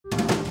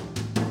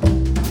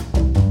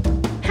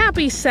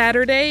Happy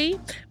Saturday!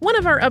 One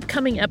of our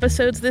upcoming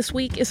episodes this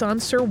week is on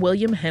Sir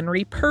William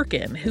Henry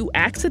Perkin, who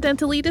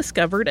accidentally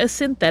discovered a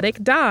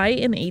synthetic dye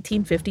in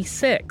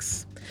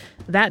 1856.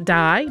 That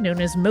dye,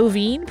 known as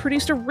Movine,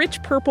 produced a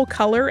rich purple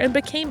color and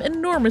became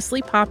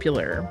enormously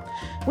popular.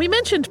 We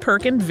mentioned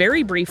Perkin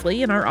very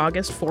briefly in our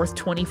August 4th,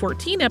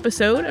 2014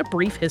 episode, A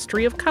Brief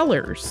History of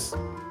Colors.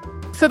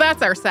 So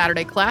that's our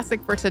Saturday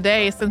Classic for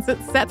today, since it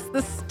sets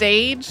the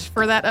stage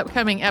for that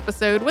upcoming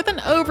episode with an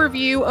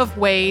overview of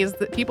ways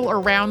that people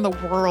around the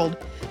world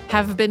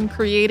have been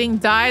creating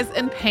dyes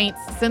and paints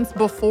since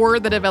before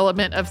the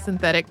development of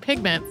synthetic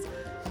pigments.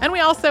 And we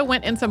also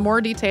went into more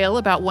detail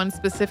about one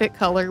specific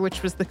color,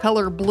 which was the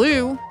color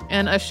blue,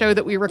 in a show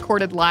that we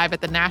recorded live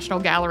at the National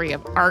Gallery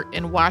of Art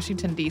in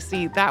Washington,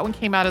 D.C. That one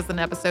came out as an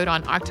episode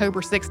on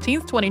October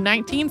 16th,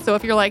 2019. So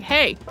if you're like,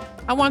 hey,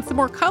 I want some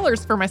more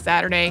colors for my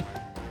Saturday,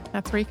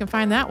 that's where you can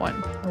find that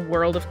one. A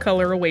world of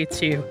color awaits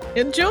you.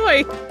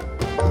 Enjoy!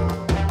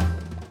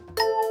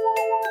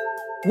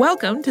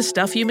 Welcome to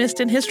Stuff You Missed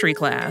in History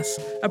Class,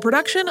 a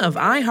production of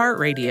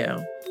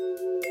iHeartRadio.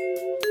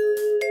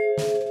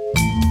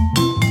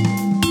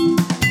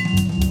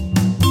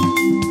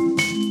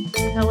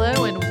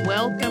 Hello and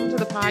welcome to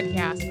the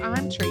podcast.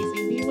 I'm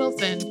Tracy B.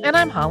 Wilson. And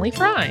I'm Holly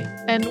Fry.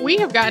 And we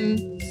have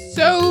gotten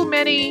so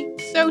many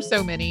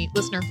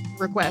listener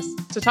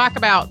requests to talk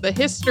about the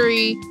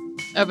history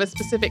of a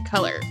specific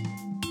color.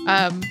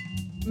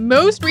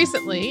 Most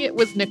recently, it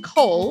was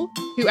Nicole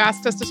who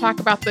asked us to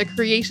talk about the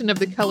creation of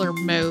the color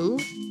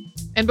mauve.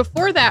 And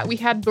before that, we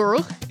had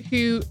Baruch,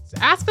 who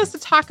asked us to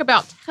talk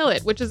about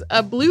telit, which is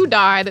a blue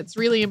dye that's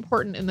really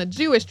important in the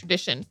Jewish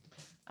tradition.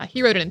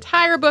 He wrote an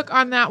entire book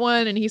on that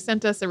one, and he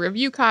sent us a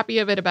review copy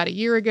of it about a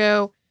year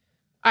ago.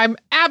 I'm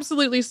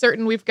absolutely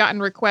certain we've gotten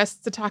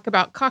requests to talk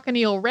about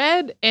cochineal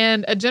red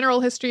and a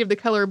general history of the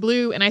color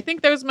blue, and I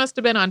think those must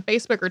have been on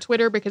Facebook or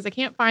Twitter because I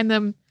can't find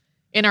them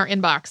in our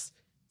inbox.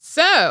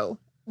 So,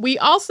 we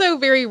also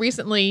very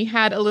recently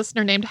had a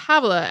listener named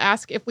Havla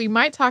ask if we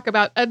might talk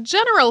about a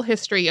general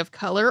history of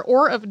color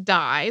or of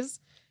dyes,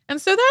 and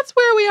so that's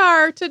where we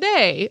are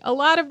today. A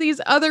lot of these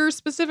other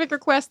specific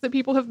requests that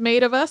people have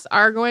made of us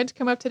are going to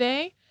come up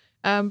today,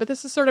 but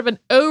this is sort of an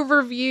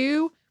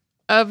overview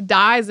of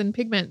dyes and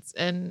pigments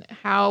and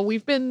how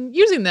we've been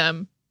using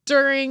them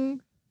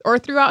during or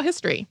throughout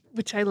history.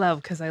 Which I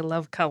love because I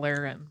love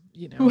color and,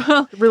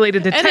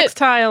 related to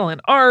textile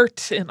and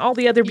art and all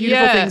the other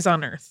beautiful things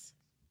on Earth.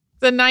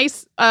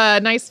 It's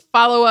a nice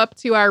follow-up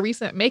to our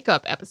recent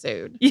makeup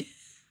episode. Yeah.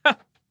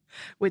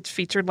 Which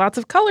featured lots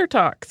of color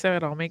talk, so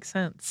it all makes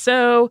sense.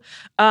 So,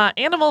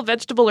 animal,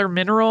 vegetable, or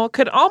mineral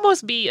could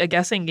almost be a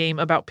guessing game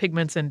about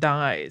pigments and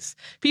dyes.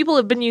 People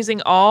have been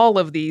using all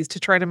of these to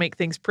try to make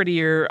things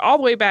prettier all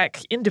the way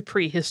back into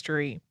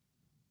prehistory.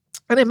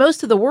 And in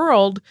most of the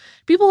world,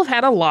 people have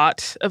had a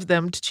lot of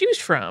them to choose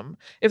from.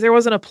 If there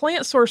wasn't a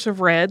plant source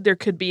of red, there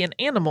could be an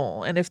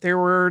animal. And if there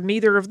were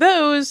neither of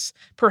those,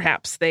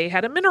 perhaps they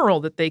had a mineral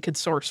that they could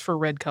source for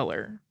red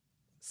color.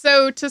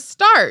 So to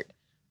start,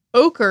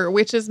 ochre,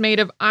 which is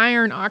made of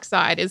iron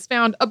oxide, is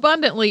found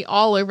abundantly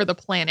all over the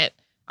planet.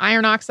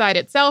 Iron oxide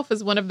itself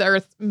is one of the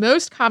Earth's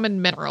most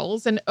common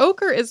minerals, and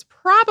ochre is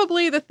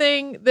probably the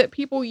thing that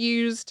people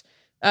used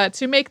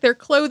to make their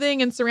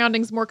clothing and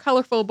surroundings more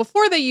colorful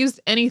before they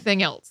used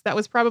anything else. That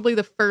was probably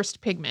the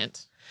first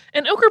pigment.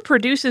 And ochre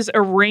produces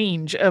a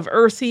range of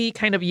earthy,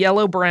 kind of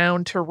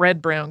yellow-brown to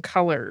red-brown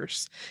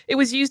colors. It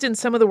was used in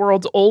some of the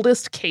world's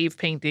oldest cave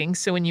paintings,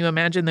 so when you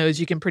imagine those,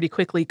 you can pretty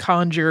quickly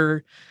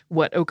conjure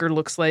what ochre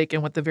looks like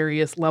and what the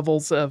various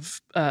levels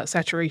of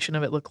saturation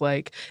of it look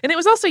like. And it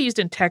was also used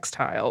in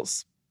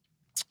textiles.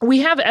 We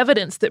have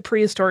evidence that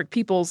prehistoric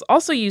peoples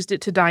also used it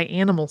to dye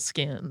animal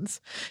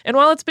skins. And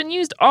while it's been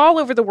used all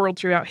over the world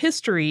throughout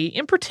history,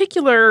 in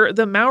particular,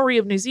 the Maori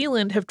of New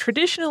Zealand have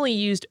traditionally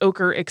used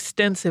ochre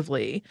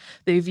extensively.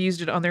 They've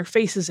used it on their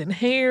faces and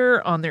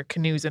hair, on their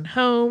canoes and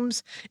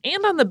homes,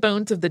 and on the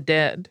bones of the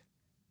dead.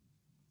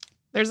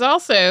 There's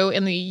also,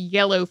 in the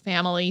yellow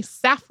family,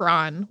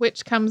 saffron,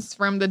 which comes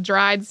from the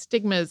dried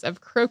stigmas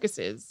of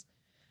crocuses.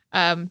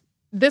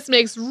 This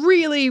makes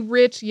really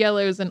rich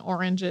yellows and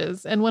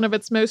oranges, and one of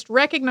its most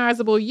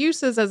recognizable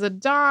uses as a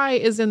dye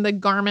is in the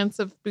garments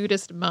of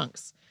Buddhist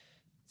monks.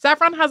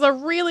 Saffron has a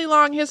really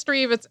long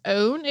history of its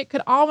own. It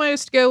could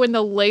almost go in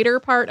the later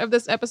part of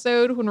this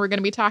episode when we're going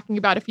to be talking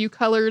about a few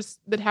colors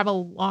that have a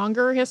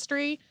longer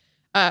history.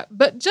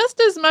 But just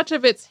as much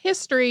of its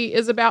history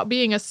is about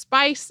being a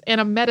spice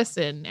and a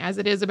medicine as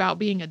it is about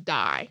being a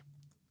dye.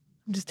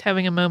 I'm just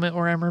having a moment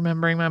where I'm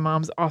remembering my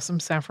mom's awesome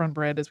saffron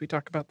bread as we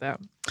talk about that.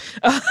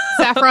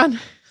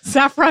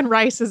 Saffron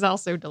rice is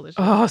also delicious.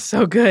 Oh,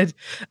 so good.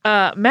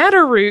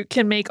 Madder root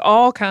can make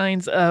all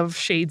kinds of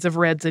shades of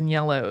reds and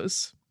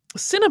yellows.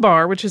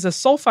 Cinnabar, which is a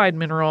sulfide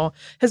mineral,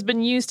 has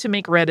been used to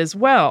make red as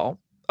well,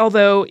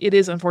 although it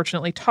is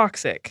unfortunately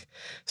toxic.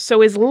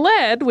 So is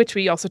lead, which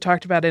we also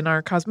talked about in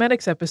our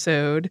cosmetics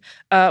episode,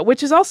 which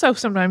has also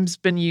sometimes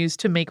been used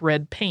to make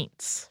red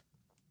paints.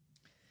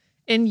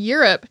 In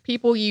Europe,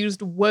 people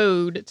used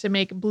woad to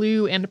make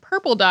blue and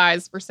purple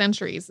dyes for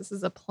centuries. This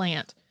is a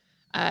plant.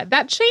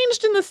 That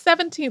changed in the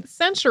 17th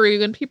century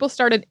when people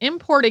started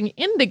importing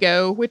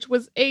indigo, which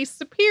was a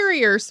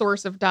superior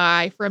source of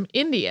dye from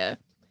India.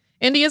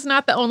 India is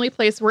not the only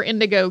place where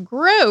indigo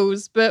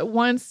grows, but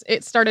once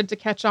it started to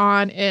catch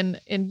on in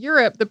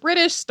Europe, the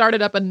British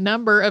started up a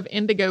number of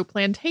indigo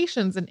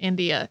plantations in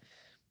India.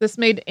 This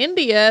made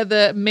India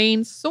the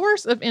main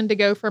source of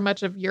indigo for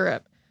much of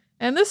Europe.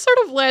 And this sort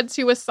of led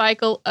to a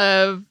cycle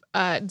of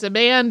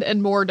demand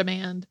and more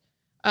demand.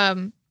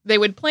 They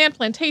would plant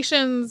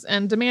plantations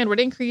and demand would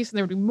increase and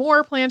there would be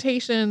more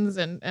plantations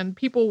and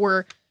people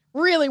were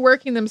really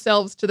working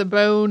themselves to the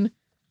bone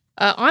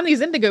on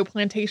these indigo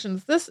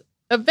plantations. This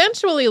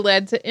eventually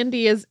led to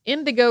India's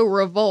Indigo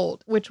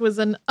Revolt, which was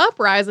an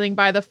uprising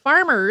by the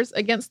farmers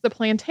against the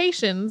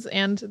plantations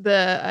and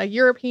the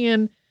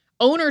European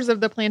owners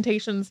of the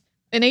plantations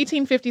in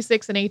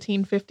 1856 and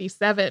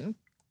 1857.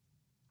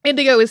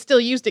 Indigo is still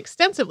used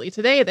extensively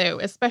today, though,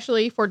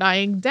 especially for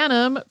dyeing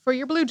denim for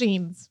your blue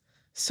jeans.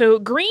 So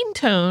green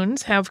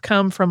tones have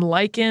come from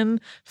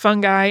lichen,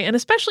 fungi, and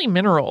especially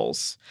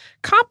minerals.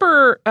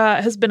 Copper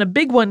has been a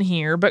big one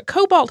here, but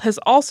cobalt has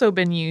also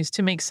been used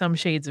to make some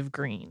shades of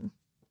green.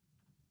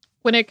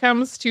 When it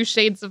comes to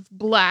shades of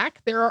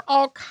black, there are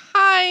all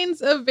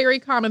kinds of very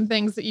common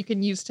things that you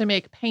can use to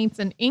make paints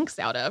and inks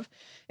out of,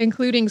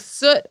 including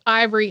soot,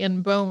 ivory,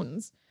 and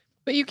bones.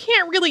 But you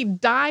can't really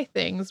dye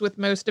things with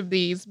most of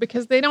these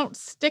because they don't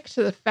stick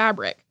to the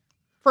fabric.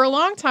 For a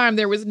long time,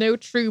 there was no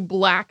true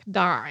black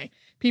dye.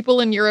 People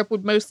in Europe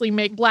would mostly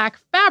make black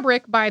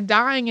fabric by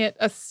dyeing it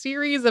a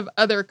series of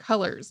other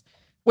colors,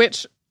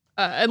 which,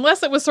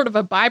 unless it was sort of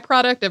a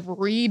byproduct of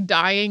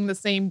re-dyeing the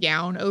same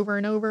gown over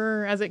and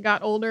over as it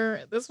got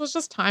older, this was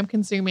just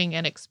time-consuming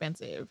and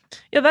expensive.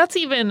 Yeah, that's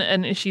even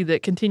an issue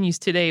that continues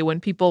today when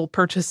people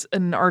purchase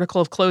an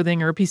article of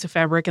clothing or a piece of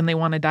fabric and they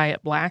want to dye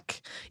it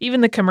black.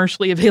 Even the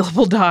commercially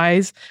available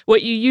dyes,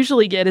 what you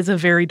usually get is a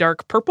very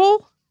dark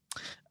purple.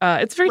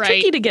 It's very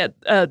tricky to get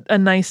a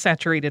nice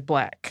saturated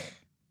black.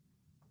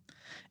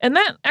 And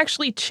that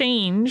actually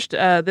changed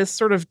this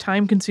sort of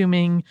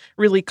time-consuming,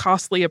 really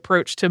costly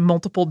approach to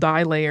multiple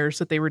dye layers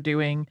that they were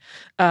doing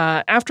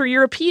after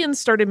Europeans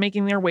started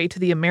making their way to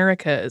the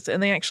Americas,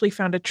 and they actually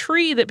found a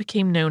tree that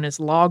became known as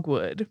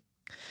logwood.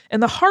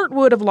 And the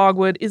heartwood of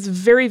logwood is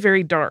very,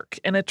 very dark,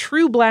 and a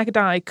true black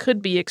dye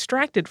could be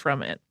extracted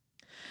from it.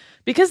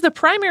 Because the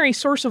primary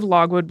source of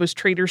logwood was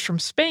traders from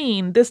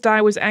Spain, this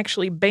dye was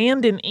actually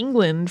banned in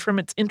England from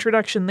its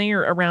introduction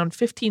there around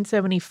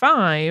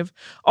 1575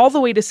 all the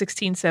way to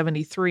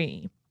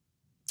 1673.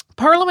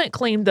 Parliament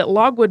claimed that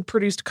logwood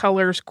produced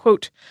colors,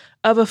 quote,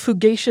 of a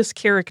fugacious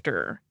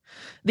character.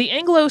 The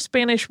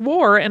Anglo-Spanish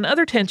War and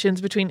other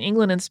tensions between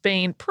England and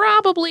Spain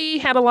probably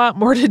had a lot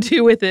more to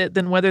do with it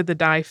than whether the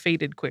dye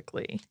faded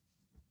quickly.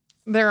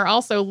 There are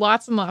also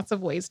lots and lots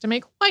of ways to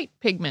make white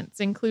pigments,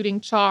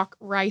 including chalk,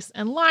 rice,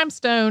 and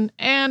limestone,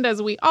 and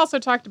as we also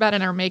talked about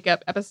in our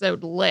makeup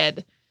episode,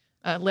 lead.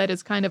 Lead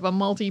is kind of a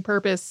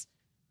multi-purpose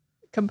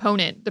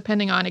component,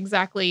 depending on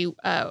exactly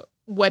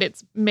what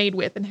it's made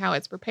with and how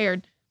it's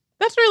prepared.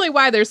 That's really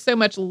why there's so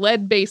much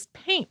lead-based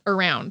paint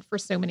around for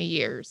so many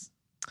years.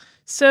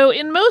 So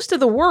in most of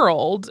the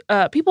world,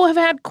 people have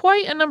had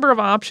quite a number of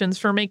options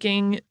for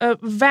making a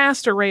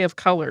vast array of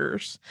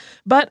colors.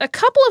 But a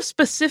couple of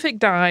specific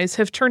dyes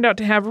have turned out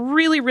to have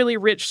really, really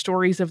rich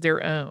stories of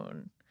their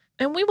own.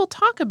 And we will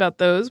talk about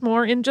those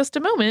more in just a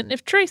moment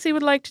if Tracy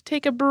would like to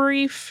take a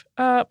brief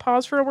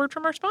pause for a word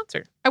from our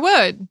sponsor. I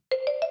would.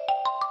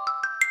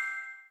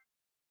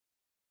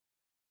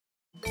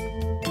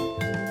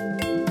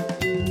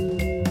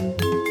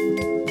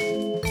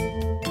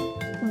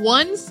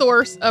 One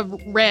source of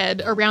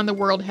red around the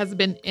world has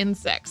been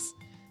insects.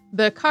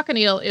 The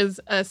cochineal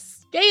is a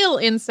scale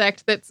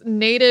insect that's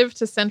native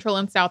to Central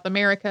and South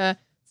America.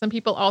 Some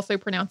people also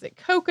pronounce it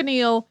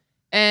cochineal,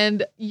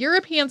 and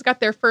Europeans got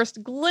their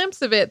first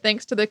glimpse of it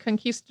thanks to the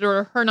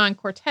conquistador Hernan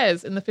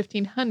Cortez in the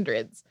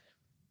 1500s.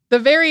 The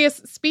various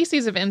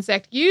species of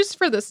insect used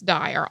for this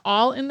dye are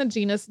all in the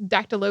genus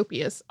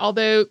Dactylopius,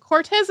 although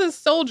Cortez's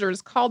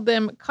soldiers called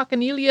them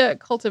Coccinelia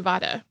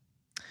cultivata.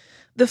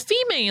 The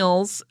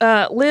females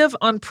live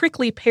on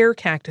prickly pear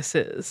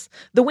cactuses.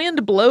 The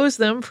wind blows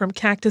them from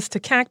cactus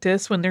to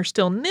cactus when they're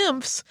still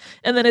nymphs,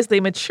 and then as they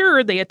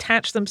mature, they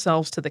attach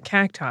themselves to the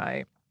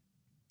cacti.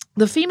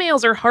 The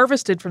females are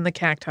harvested from the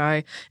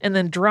cacti and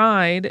then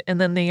dried, and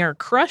then they are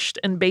crushed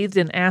and bathed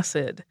in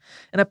acid.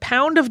 And a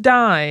pound of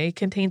dye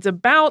contains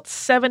about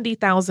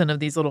 70,000 of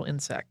these little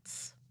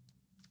insects.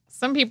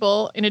 Some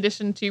people, in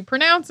addition to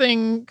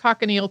pronouncing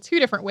cochineal two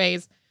different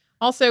ways,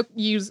 also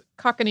use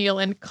cochineal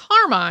and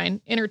carmine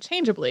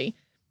interchangeably.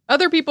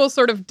 Other people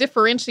sort of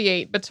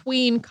differentiate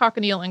between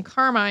cochineal and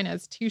carmine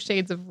as two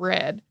shades of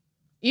red.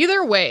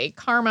 Either way,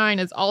 carmine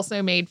is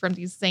also made from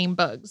these same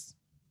bugs.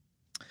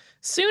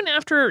 Soon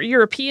after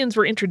Europeans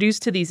were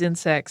introduced to these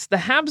insects, the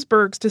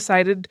Habsburgs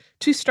decided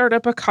to start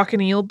up a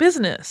cochineal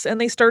business,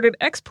 and they started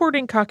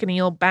exporting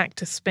cochineal back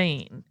to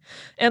Spain.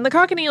 And the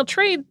cochineal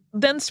trade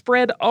then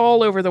spread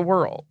all over the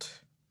world.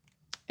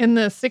 In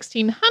the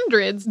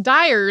 1600s,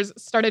 dyers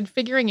started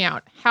figuring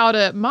out how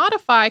to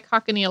modify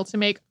cochineal to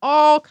make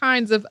all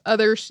kinds of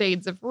other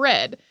shades of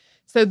red.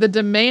 So the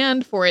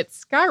demand for it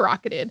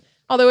skyrocketed,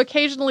 although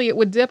occasionally it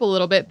would dip a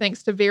little bit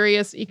thanks to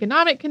various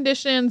economic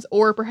conditions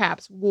or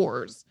perhaps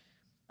wars.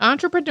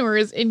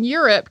 Entrepreneurs in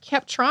Europe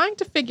kept trying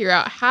to figure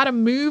out how to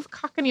move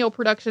cochineal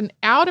production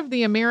out of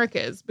the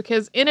Americas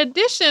because in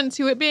addition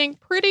to it being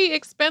pretty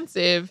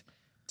expensive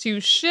to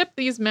ship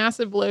these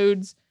massive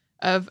loads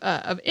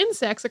of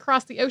insects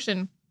across the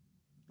ocean,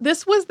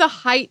 this was the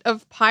height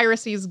of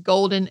piracy's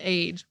golden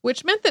age,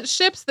 which meant that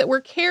ships that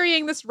were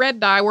carrying this red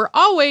dye were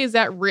always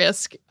at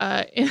risk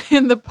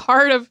in the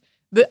part of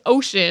the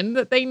ocean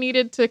that they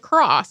needed to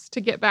cross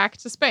to get back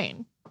to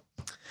Spain.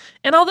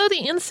 And although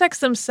the insects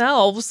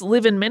themselves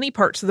live in many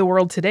parts of the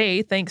world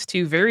today, thanks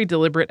to very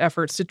deliberate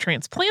efforts to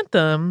transplant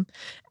them,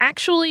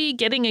 actually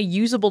getting a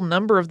usable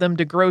number of them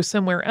to grow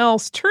somewhere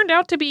else turned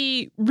out to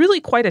be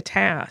really quite a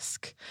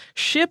task.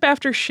 Ship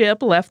after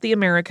ship left the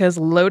Americas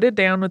loaded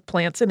down with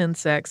plants and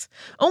insects,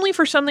 only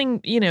for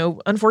something,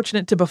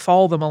 unfortunate to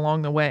befall them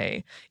along the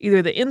way.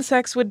 Either the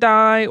insects would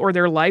die, or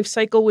their life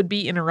cycle would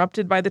be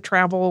interrupted by the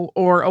travel,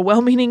 or a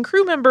well-meaning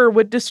crew member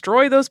would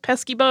destroy those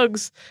pesky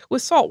bugs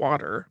with salt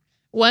water.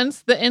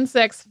 Once the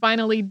insects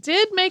finally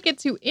did make it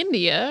to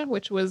India,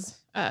 which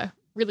was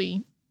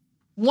really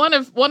one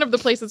of the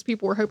places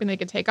people were hoping they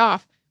could take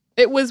off,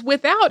 it was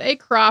without a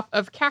crop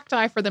of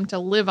cacti for them to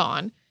live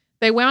on.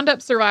 They wound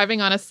up surviving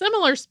on a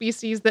similar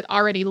species that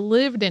already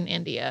lived in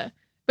India.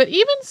 But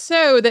even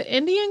so, the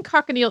Indian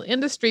cochineal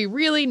industry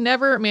really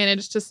never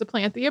managed to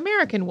supplant the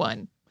American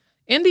one.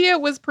 India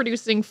was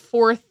producing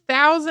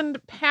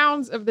 4,000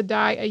 pounds of the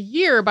dye a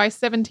year by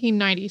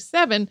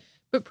 1797,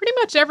 but pretty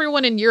much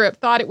everyone in Europe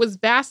thought it was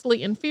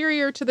vastly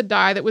inferior to the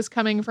dye that was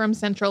coming from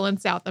Central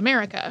and South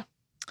America.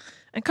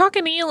 And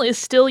cochineal is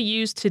still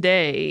used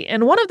today,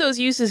 and one of those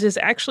uses is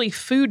actually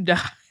food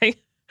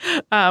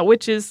dye,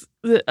 which is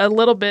a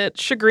little bit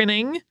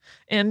chagrining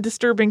and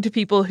disturbing to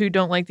people who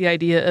don't like the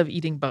idea of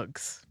eating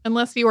bugs.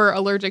 Unless you are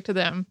allergic to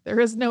them,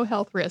 there is no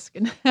health risk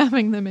in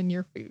having them in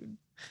your food.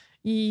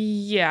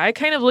 Yeah, I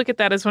kind of look at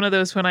that as one of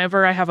those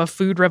whenever I have a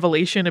food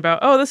revelation about,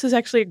 oh, this is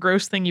actually a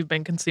gross thing you've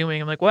been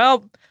consuming. I'm like,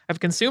 well, I've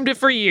consumed it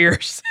for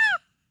years.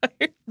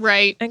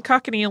 Right. And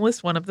cochineal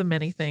is one of the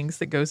many things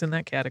that goes in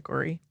that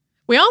category.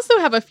 We also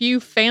have a few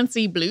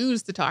fancy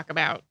blues to talk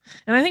about.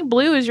 And I think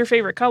blue is your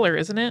favorite color,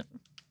 isn't it?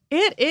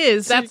 It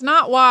is. That's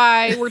not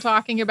why we're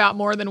talking about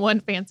more than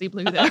one fancy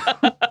blue, though.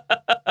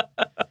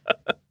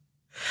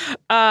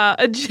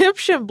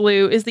 Egyptian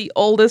blue is the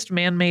oldest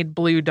man-made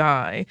blue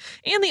dye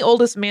and the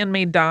oldest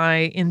man-made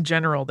dye in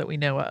general that we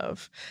know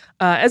of.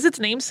 As its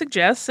name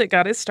suggests, it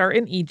got its start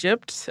in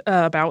Egypt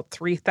about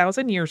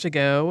 3,000 years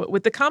ago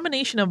with the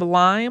combination of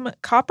lime,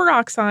 copper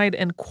oxide,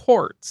 and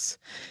quartz.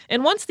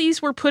 And once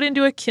these were put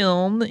into a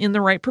kiln in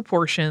the right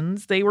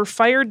proportions, they were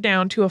fired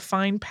down to a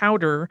fine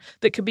powder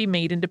that could be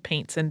made into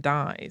paints and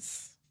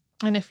dyes.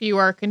 And if you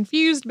are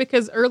confused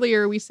because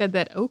earlier we said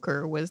that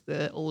ochre was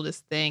the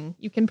oldest thing,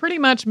 you can pretty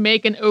much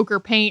make an ochre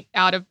paint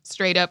out of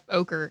straight up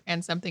ochre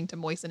and something to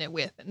moisten it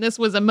with. And this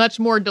was a much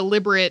more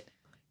deliberate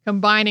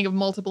combining of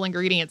multiple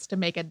ingredients to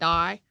make a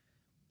dye.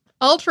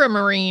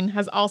 Ultramarine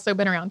has also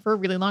been around for a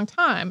really long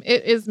time.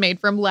 It is made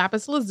from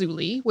lapis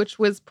lazuli, which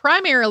was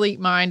primarily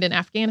mined in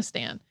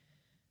Afghanistan.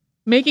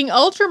 Making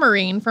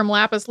ultramarine from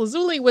lapis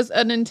lazuli was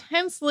an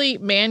intensely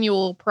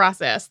manual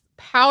process.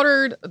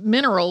 Powdered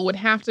mineral would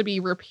have to be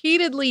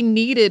repeatedly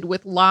kneaded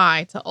with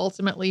lye to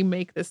ultimately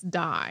make this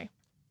dye.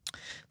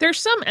 There's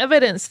some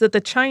evidence that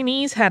the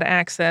Chinese had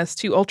access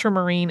to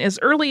ultramarine as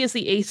early as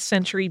the 8th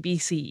century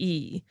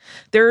BCE.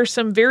 There are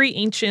some very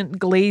ancient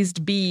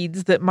glazed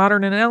beads that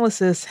modern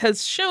analysis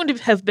has shown to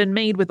have been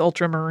made with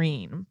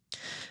ultramarine.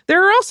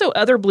 There are also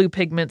other blue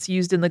pigments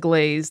used in the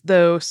glaze,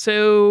 though,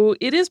 so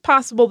it is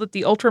possible that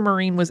the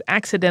ultramarine was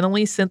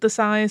accidentally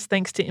synthesized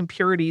thanks to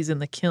impurities in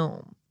the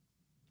kiln.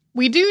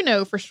 We do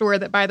know for sure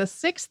that by the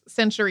 6th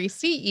century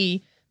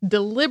CE,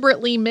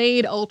 deliberately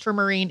made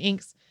ultramarine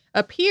inks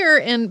appear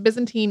in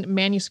Byzantine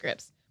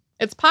manuscripts.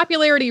 Its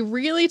popularity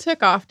really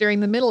took off during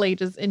the Middle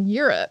Ages in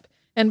Europe,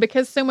 and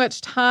because so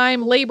much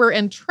time, labor,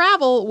 and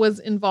travel was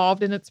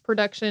involved in its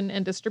production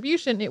and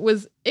distribution, it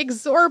was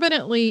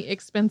exorbitantly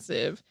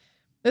expensive.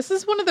 This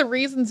is one of the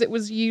reasons it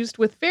was used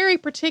with very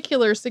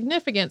particular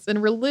significance in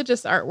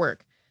religious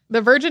artwork.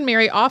 The Virgin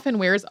Mary often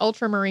wears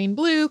ultramarine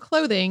blue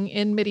clothing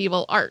in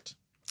medieval art.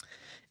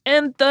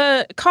 And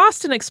the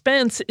cost and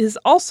expense is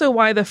also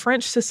why the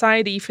French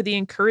Society for the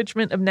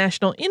Encouragement of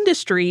National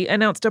Industry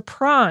announced a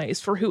prize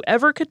for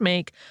whoever could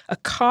make a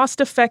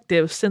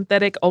cost-effective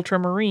synthetic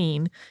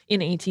ultramarine in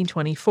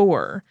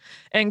 1824.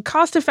 And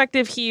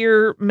cost-effective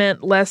here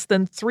meant less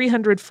than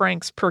 300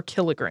 francs per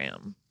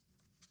kilogram.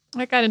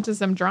 I got into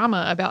some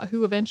drama about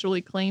who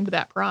eventually claimed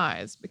that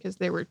prize because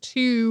there were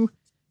two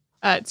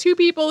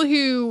people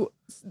who,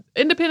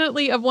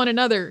 independently of one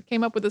another,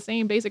 came up with the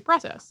same basic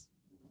process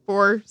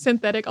for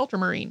synthetic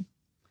ultramarine.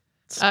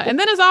 And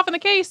then, as often the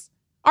case,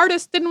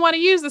 artists didn't want to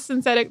use the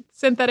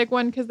synthetic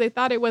one because they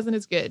thought it wasn't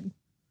as good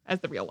as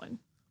the real one.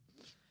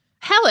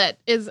 Hellet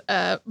is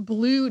a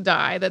blue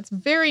dye that's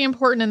very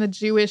important in the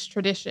Jewish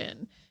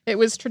tradition. It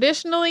was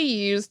traditionally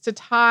used to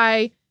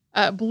tie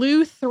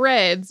blue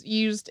threads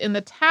used in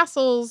the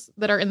tassels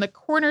that are in the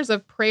corners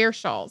of prayer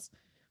shawls.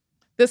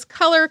 This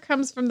color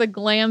comes from the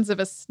glands of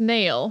a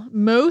snail,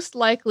 most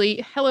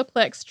likely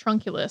Heleplex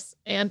trunculus.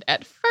 And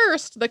at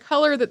first, the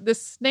color that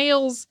this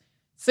snail's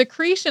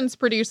secretions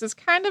produce is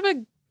kind of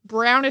a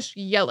brownish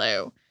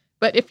yellow.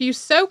 But if you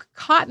soak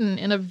cotton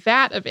in a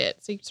vat of it,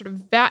 so you sort of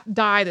vat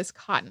dye this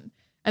cotton,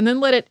 and then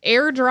let it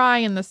air dry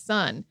in the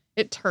sun,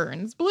 it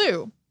turns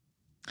blue.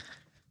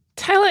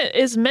 Talent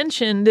is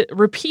mentioned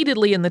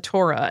repeatedly in the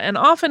Torah, and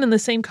often in the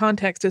same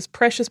context as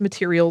precious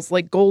materials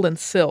like gold and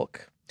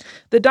silk.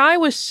 The dye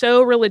was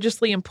so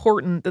religiously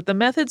important that the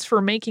methods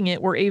for making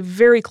it were a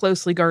very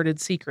closely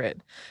guarded secret.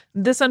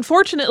 This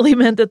unfortunately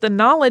meant that the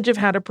knowledge of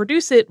how to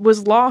produce it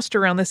was lost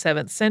around the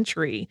 7th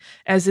century,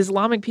 as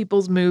Islamic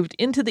peoples moved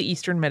into the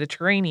Eastern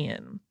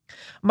Mediterranean.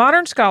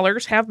 Modern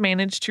scholars have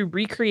managed to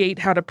recreate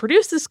how to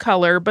produce this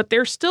color, but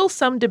there's still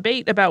some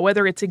debate about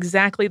whether it's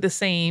exactly the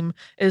same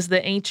as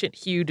the ancient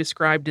hue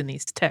described in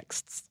these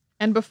texts.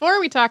 And before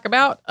we talk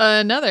about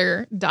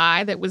another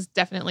dye that was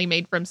definitely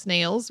made from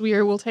snails,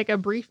 we'll take a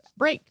brief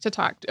break to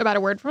talk about a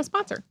word from a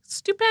sponsor.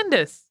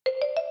 Stupendous.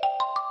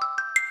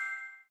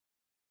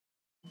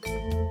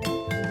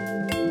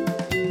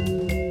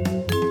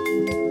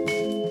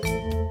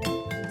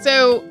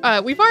 So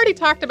we've already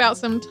talked about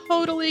some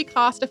totally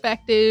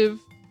cost-effective,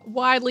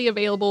 widely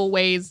available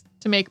ways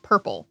to make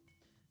purple.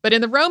 But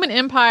in the Roman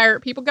Empire,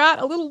 people got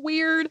a little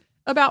weird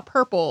about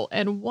purple,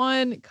 and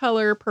one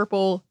color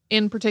purple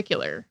in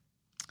particular.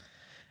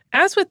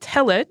 As with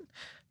Tellet,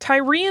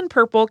 Tyrian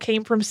purple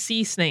came from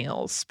sea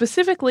snails,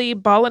 specifically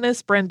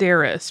Balanus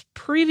brandaris,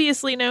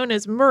 previously known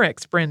as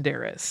Murex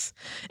brandaris.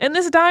 And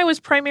this dye was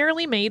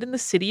primarily made in the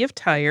city of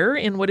Tyre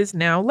in what is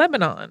now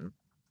Lebanon.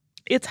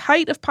 Its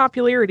height of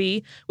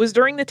popularity was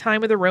during the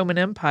time of the Roman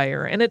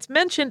Empire, and it's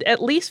mentioned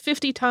at least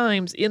 50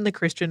 times in the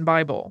Christian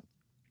Bible.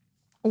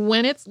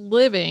 When it's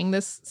living,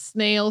 this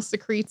snail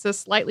secretes a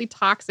slightly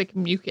toxic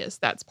mucus.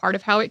 That's part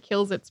of how it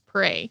kills its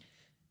prey.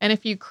 And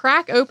if you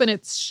crack open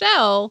its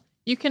shell,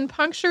 you can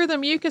puncture the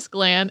mucus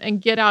gland and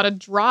get out a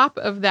drop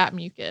of that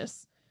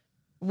mucus.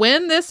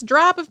 When this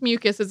drop of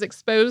mucus is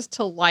exposed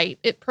to light,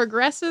 it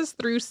progresses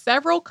through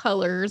several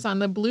colors on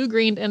the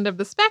blue-green end of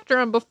the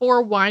spectrum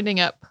before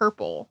winding up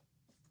purple.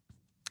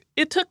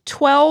 It took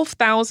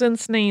 12,000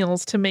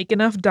 snails to make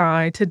enough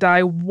dye to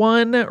dye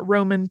one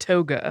Roman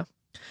toga.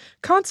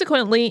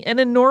 Consequently, an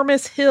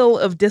enormous hill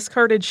of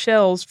discarded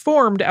shells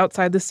formed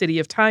outside the city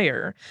of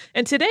Tyre.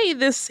 And today,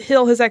 this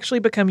hill has actually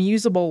become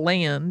usable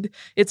land.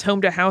 It's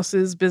home to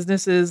houses,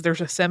 businesses, there's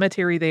a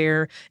cemetery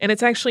there, and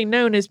it's actually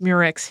known as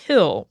Murex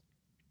Hill.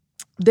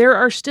 There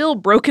are still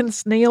broken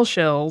snail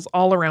shells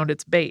all around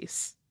its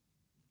base.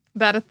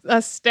 That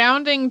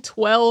astounding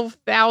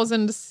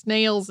 12,000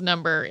 snails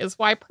number is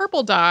why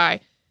purple dye,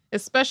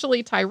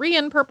 especially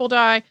Tyrian purple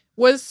dye,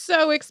 was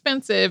so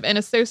expensive and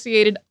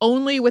associated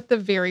only with the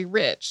very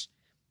rich.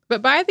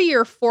 But by the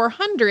year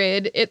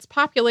 400, its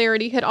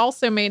popularity had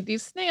also made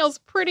these snails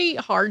pretty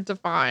hard to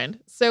find.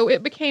 So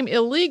it became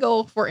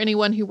illegal for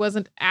anyone who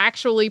wasn't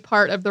actually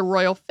part of the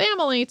royal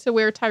family to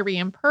wear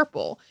Tyrian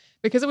purple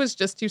because it was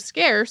just too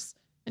scarce.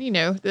 And,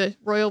 the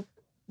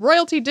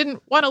royalty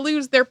didn't want to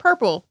lose their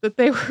purple that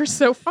they were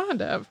so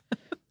fond of.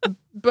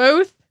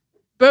 Both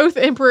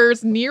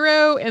emperors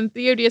Nero and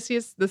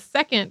Theodosius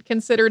II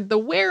considered the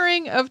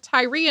wearing of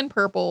Tyrian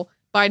purple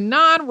by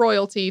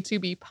non-royalty to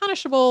be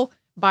punishable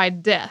by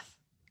death.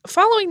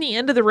 Following the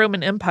end of the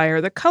Roman Empire,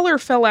 the color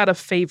fell out of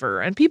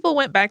favor, and people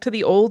went back to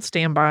the old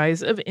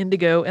standbys of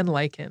indigo and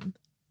lichen.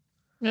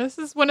 Now, this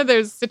is one of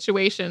those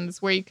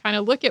situations where you kind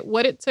of look at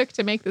what it took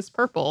to make this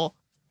purple,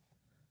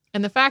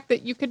 and the fact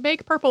that you could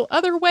make purple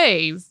other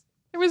ways.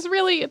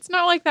 It's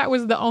not like that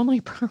was the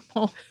only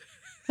purple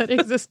that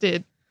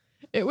existed.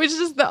 It was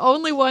just the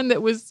only one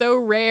that was so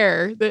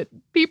rare that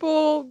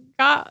people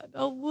got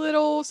a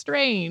little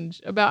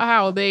strange about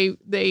how they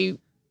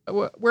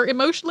were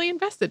emotionally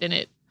invested in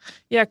it.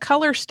 Yeah,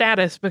 color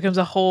status becomes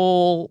a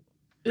whole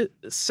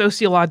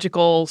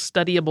sociological,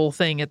 studyable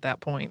thing at that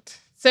point.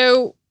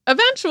 So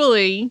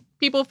eventually,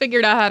 people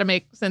figured out how to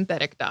make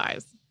synthetic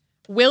dyes.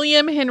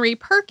 William Henry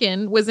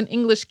Perkin was an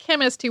English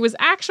chemist who was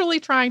actually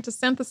trying to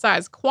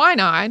synthesize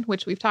quinine,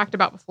 which we've talked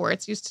about before.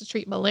 It's used to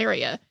treat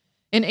malaria,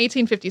 in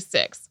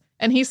 1856.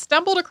 And he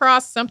stumbled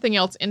across something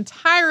else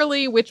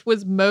entirely, which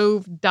was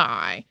mauve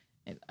dye.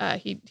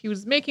 He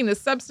was making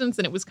this substance,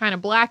 and it was kind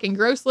of black and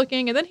gross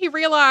looking. And then he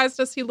realized,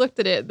 as he looked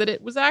at it, that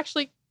it was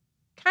actually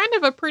kind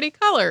of a pretty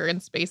color in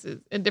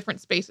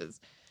different spaces.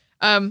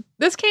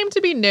 This came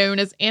to be known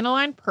as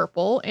aniline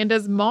purple and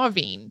as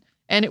mauvine,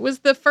 and it was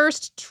the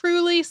first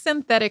truly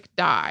synthetic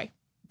dye.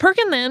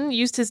 Perkin then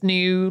used his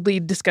newly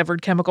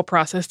discovered chemical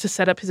process to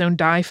set up his own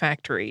dye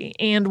factory.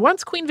 And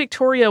once Queen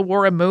Victoria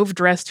wore a mauve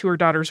dress to her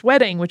daughter's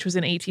wedding, which was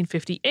in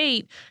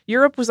 1858,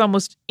 Europe was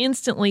almost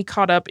instantly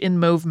caught up in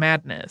mauve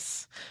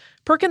madness.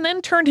 Perkin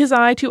then turned his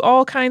eye to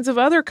all kinds of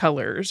other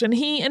colors, and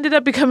he ended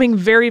up becoming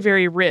very,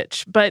 very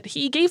rich, but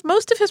he gave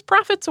most of his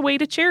profits away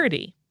to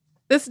charity.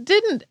 This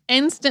didn't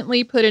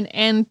instantly put an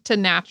end to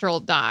natural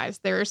dyes.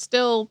 There are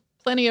still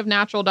plenty of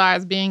natural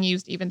dyes being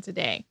used even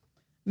today.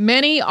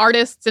 Many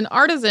artists and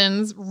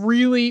artisans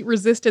really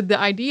resisted the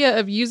idea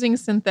of using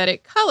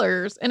synthetic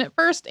colors, and at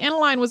first,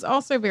 aniline was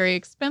also very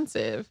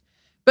expensive.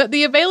 But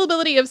the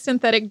availability of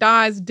synthetic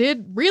dyes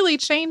did really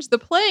change the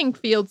playing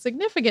field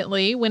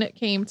significantly when it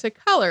came to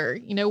color.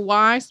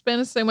 Why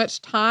spend so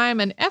much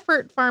time and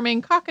effort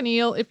farming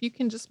cochineal if you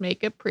can just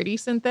make a pretty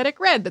synthetic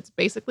red that's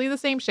basically the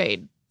same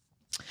shade?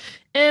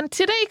 And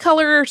today,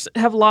 colors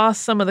have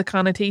lost some of the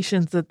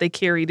connotations that they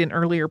carried in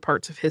earlier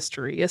parts of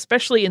history,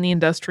 especially in the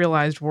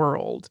industrialized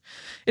world.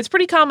 It's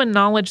pretty common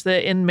knowledge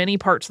that in many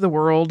parts of the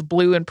world,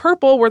 blue and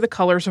purple were the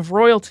colors of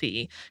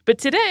royalty. But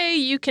today,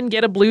 you can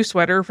get a blue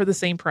sweater for the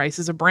same price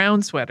as a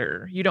brown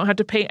sweater. You don't have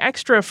to pay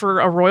extra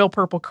for a royal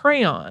purple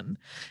crayon.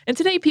 And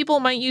today, people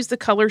might use the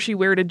colors you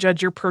wear to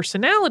judge your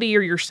personality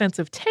or your sense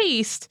of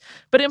taste.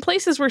 But in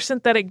places where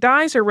synthetic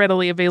dyes are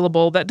readily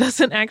available, that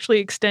doesn't actually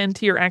extend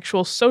to your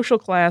actual social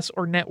class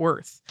or net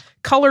worth.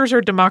 Colors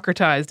are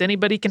democratized.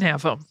 Anybody can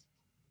have them.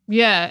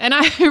 Yeah, and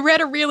I read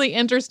a really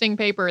interesting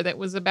paper that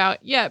was about,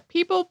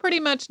 people pretty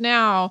much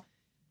now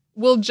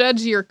will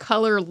judge your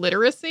color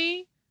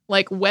literacy,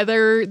 like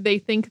whether they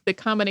think the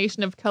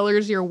combination of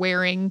colors you're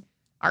wearing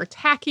are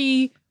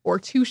tacky or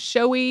too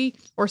showy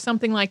or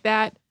something like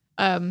that.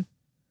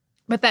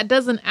 But that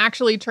doesn't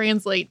actually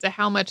translate to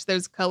how much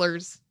those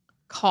colors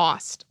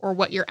cost or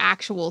what your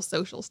actual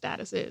social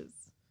status is.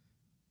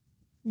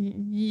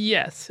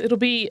 Yes, it'll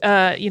be,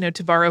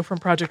 to borrow from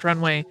Project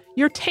Runway,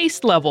 your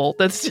taste level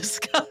that's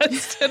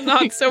discussed and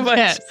not so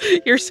much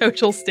your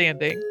social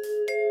standing.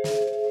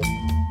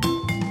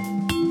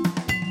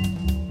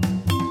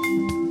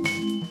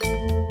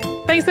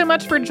 Thanks so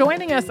much for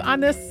joining us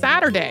on this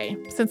Saturday.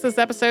 Since this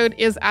episode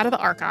is out of the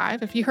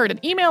archive, if you heard an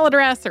email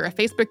address or a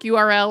Facebook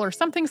URL or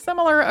something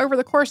similar over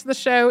the course of the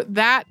show,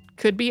 that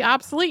could be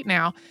obsolete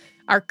now.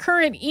 Our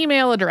current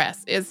email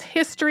address is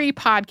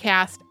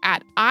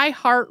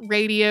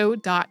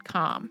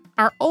historypodcast@iheartradio.com.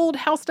 Our old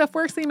How Stuff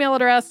Works email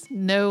address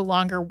no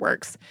longer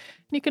works. And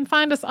you can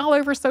find us all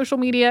over social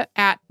media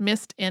at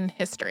Missed in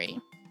History.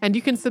 And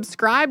you can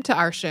subscribe to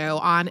our show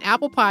on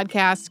Apple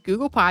Podcasts,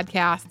 Google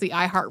Podcasts, the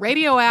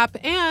iHeartRadio app,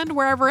 and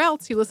wherever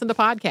else you listen to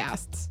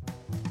podcasts.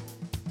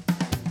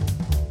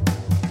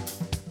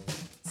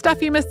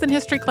 Stuff You Missed in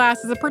History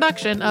Class is a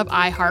production of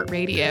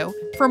iHeartRadio.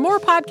 For more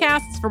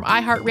podcasts from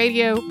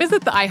iHeartRadio,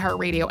 visit the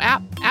iHeartRadio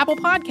app, Apple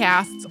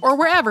Podcasts, or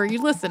wherever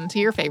you listen to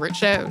your favorite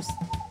shows.